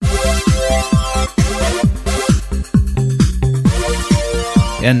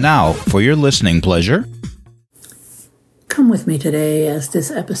And now, for your listening pleasure, come with me today as this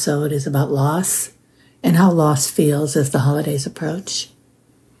episode is about loss and how loss feels as the holidays approach.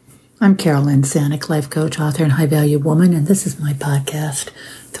 I'm Carolyn Sanic, life coach, author, and high-value woman, and this is my podcast,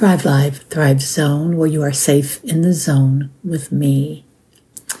 Thrive Live, Thrive Zone, where you are safe in the zone with me.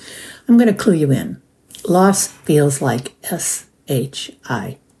 I'm going to clue you in. Loss feels like S-H-I-T.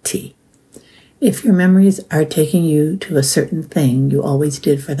 If your memories are taking you to a certain thing you always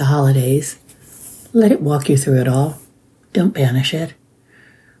did for the holidays, let it walk you through it all. Don't banish it.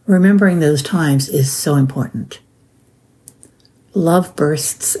 Remembering those times is so important. Love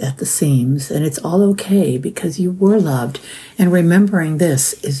bursts at the seams, and it's all okay because you were loved, and remembering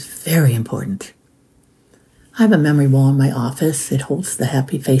this is very important. I have a memory wall in my office. It holds the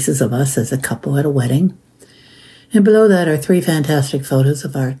happy faces of us as a couple at a wedding. And below that are 3 fantastic photos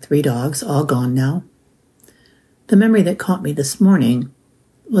of our 3 dogs, all gone now. The memory that caught me this morning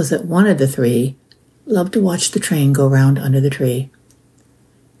was that one of the 3 loved to watch the train go round under the tree.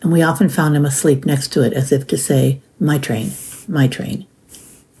 And we often found him asleep next to it as if to say, my train, my train.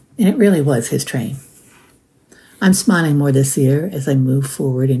 And it really was his train. I'm smiling more this year as I move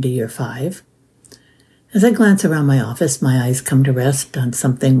forward into year 5. As I glance around my office, my eyes come to rest on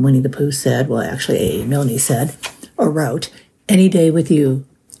something Winnie the Pooh said, well, actually A. Milne said, or wrote, any day with you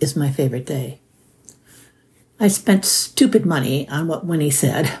is my favorite day. I spent stupid money on what Winnie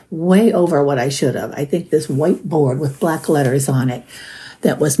said, way over what I should have. I think this white board with black letters on it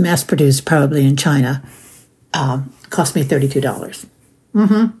that was mass-produced probably in China cost me $32.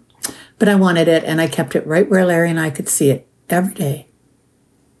 But I wanted it, and I kept it right where Larry and I could see it every day,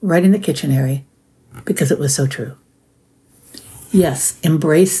 right in the kitchen area, because it was so true. Yes,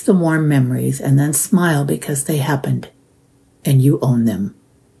 embrace the warm memories and then smile because they happened and you own them.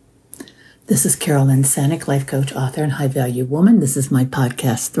 This is Carolyn Sanic, life coach, author, and high-value woman. This is my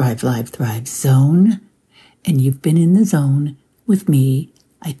podcast, Thrive Live, Thrive Zone. And you've been in the zone with me.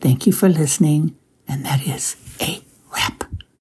 I thank you for listening, and that is